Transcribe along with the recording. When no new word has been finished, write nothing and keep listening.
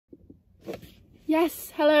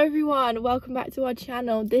Yes, hello everyone, welcome back to our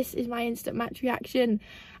channel. This is my instant match reaction,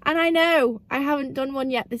 and I know I haven't done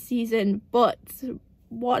one yet this season, but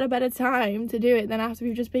what a better time to do it than after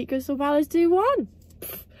we've just beat Crystal Palace 2-1.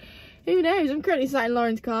 Who knows? I'm currently sat in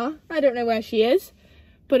Lauren's car. I don't know where she is,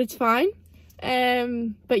 but it's fine.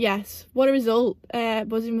 But yes, what a result.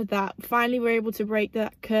 Buzzing with that. Finally we're able to break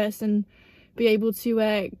that curse and be able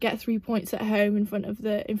to get 3 points at home in front of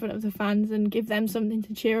the fans and give them something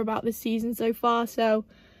to cheer about this season so far. So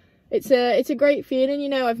it's a great feeling. You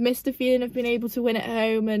know, I've missed the feeling of being able to win at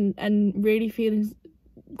home and really feeling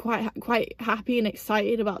quite happy and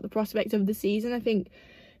excited about the prospect of the season. I think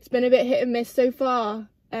it's been a bit hit and miss so far,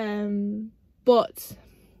 but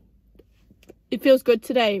it feels good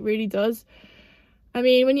today. It really does. I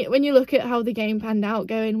mean, when you look at how the game panned out,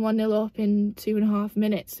 going 1-0 up in 2.5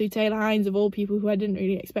 minutes through Taylor Hinds, of all people who I didn't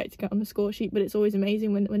really expect to get on the score sheet, but it's always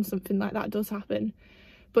amazing when something like that does happen.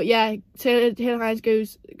 But yeah, Taylor Hinds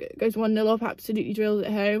goes 1-0 up, absolutely drills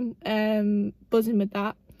it home. Buzzing with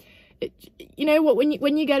that. You know what? When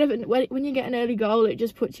you get an early goal, it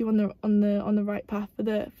just puts you on the right path for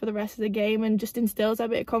the rest of the game, and just instills that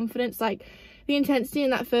bit of confidence. Like, the intensity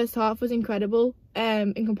in that first half was incredible,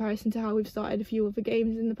 in comparison to how we've started a few other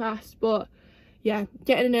games in the past. But yeah,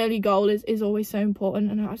 getting an early goal is always so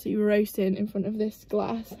important, and absolutely roasting in front of this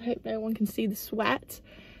glass. I hope no one can see the sweat.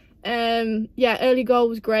 Yeah, early goal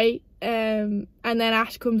was great. And then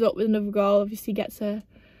Ash comes up with another goal. Obviously gets on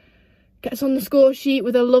the score sheet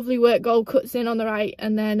with a lovely work goal, cuts in on the right,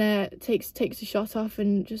 and then takes a shot off,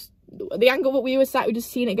 and just the angle that we were sat, we just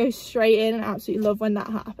seen it go straight in, and I absolutely love when that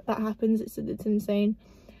happens. It's an insane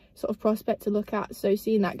sort of prospect to look at. So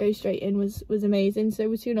seeing that go straight in was amazing. So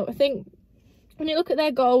we're 2-0. I think when you look at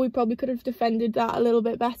their goal, we probably could have defended that a little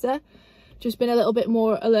bit better, just been a little bit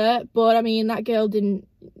more alert. But I mean, that girl didn't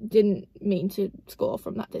mean to score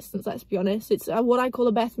from that distance, let's be honest. It's what I call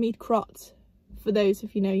a Beth Mead crot. For those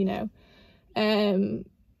if you know, you know.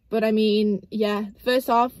 But I mean, yeah, first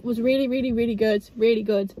half was really good, really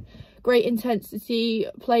good. Great intensity,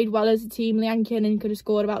 played well as a team. Leanne Kinnan could have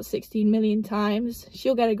scored about 16 million times.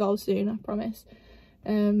 She'll get a goal soon, I promise.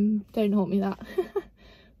 Don't haunt me that.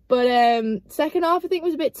 But second half I think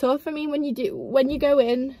was a bit tough. I mean, when you go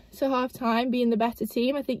in to half time being the better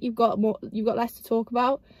team, I think you've got less to talk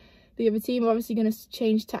about. The other team are obviously going to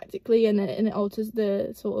change tactically, and it alters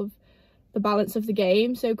the sort of the balance of the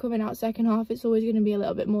game. So coming out second half, it's always going to be a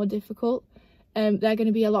little bit more difficult. They're going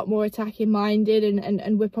to be a lot more attacking minded,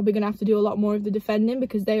 and we're probably going to have to do a lot more of the defending,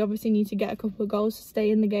 because they obviously need to get a couple of goals to stay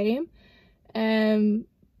in the game.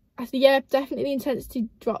 I think, yeah, definitely the intensity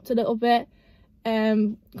dropped a little bit.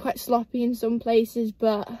 Quite sloppy in some places,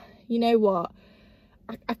 but you know what,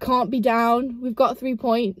 I can't be down. We've got 3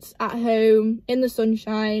 points at home in the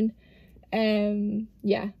sunshine.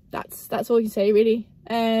 Yeah, that's all you can say, really.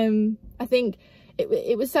 I think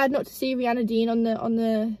it was sad not to see Rihanna Dean in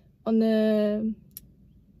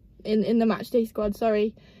the match day squad,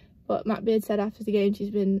 sorry, but Matt Beard said after the game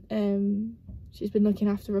she's been looking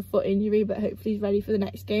after a foot injury, but hopefully she's ready for the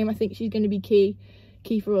next game. I think she's going to be key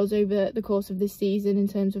for us over the course of this season in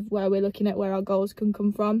terms of where we're looking at where our goals can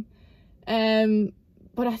come from.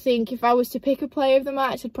 But I think if I was to pick a player of the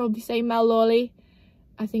match, I'd probably say Mel Lawley.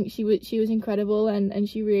 I think she was incredible, and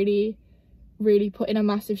she really put in a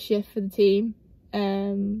massive shift for the team.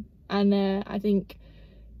 I think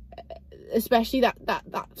especially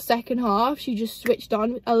that second half, she just switched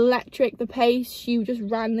on, electric, the pace. She just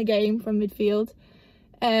ran the game from midfield.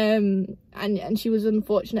 And she was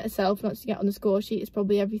unfortunate herself not to get on the score sheet. It's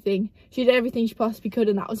probably everything. She did everything she possibly could,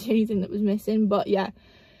 and that was the only thing that was missing. But yeah,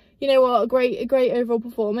 you know what, a great overall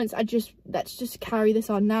performance. Let's just carry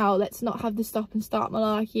this on now. Let's not have the stop and start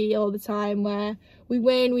malarkey all the time where we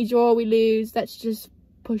win, we draw, we lose. Let's just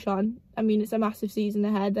push on. I mean, it's a massive season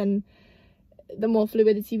ahead, and the more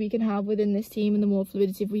fluidity we can have within this team, and the more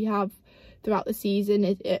fluidity we have throughout the season,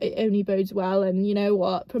 it only bodes well. And you know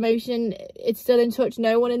what, promotion, it's still in touch.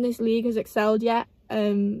 No one in this league has excelled yet,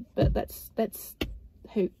 but let's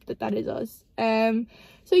hope that is us.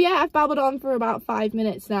 So yeah, I've babbled on for about 5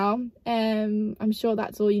 minutes now. I'm sure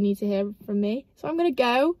that's all you need to hear from me, so I'm gonna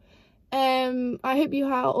go. I hope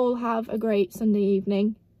you all have a great Sunday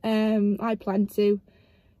evening. I plan to,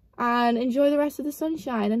 and enjoy the rest of the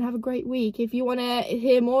sunshine, and have a great week. If you want to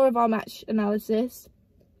hear more of our match analysis,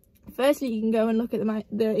 firstly you can go and look at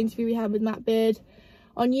the interview we had with Matt Beard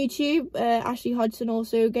on YouTube. Ashley Hodson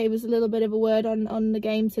also gave us a little bit of a word on the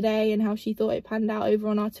game today and how she thought it panned out over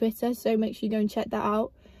on our Twitter, so make sure you go and check that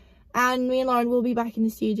out. And me and Lauren will be back in the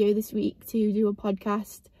studio this week to do a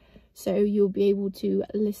podcast, so you'll be able to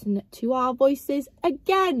listen to our voices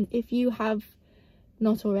again if you have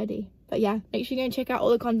not already. But yeah, make sure you go and check out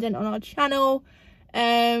all the content on our channel.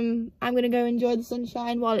 I'm gonna go enjoy the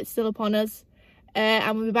sunshine while it's still upon us,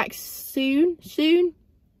 and we'll be back soon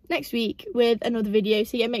next week with another video.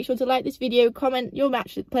 So yeah, make sure to like this video, comment your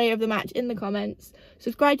player of the match in the comments,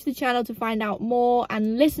 subscribe to the channel to find out more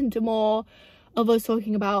and listen to more of us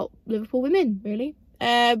talking about Liverpool women, really.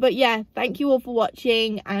 But yeah, thank you all for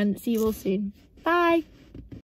watching and see you all soon. Bye.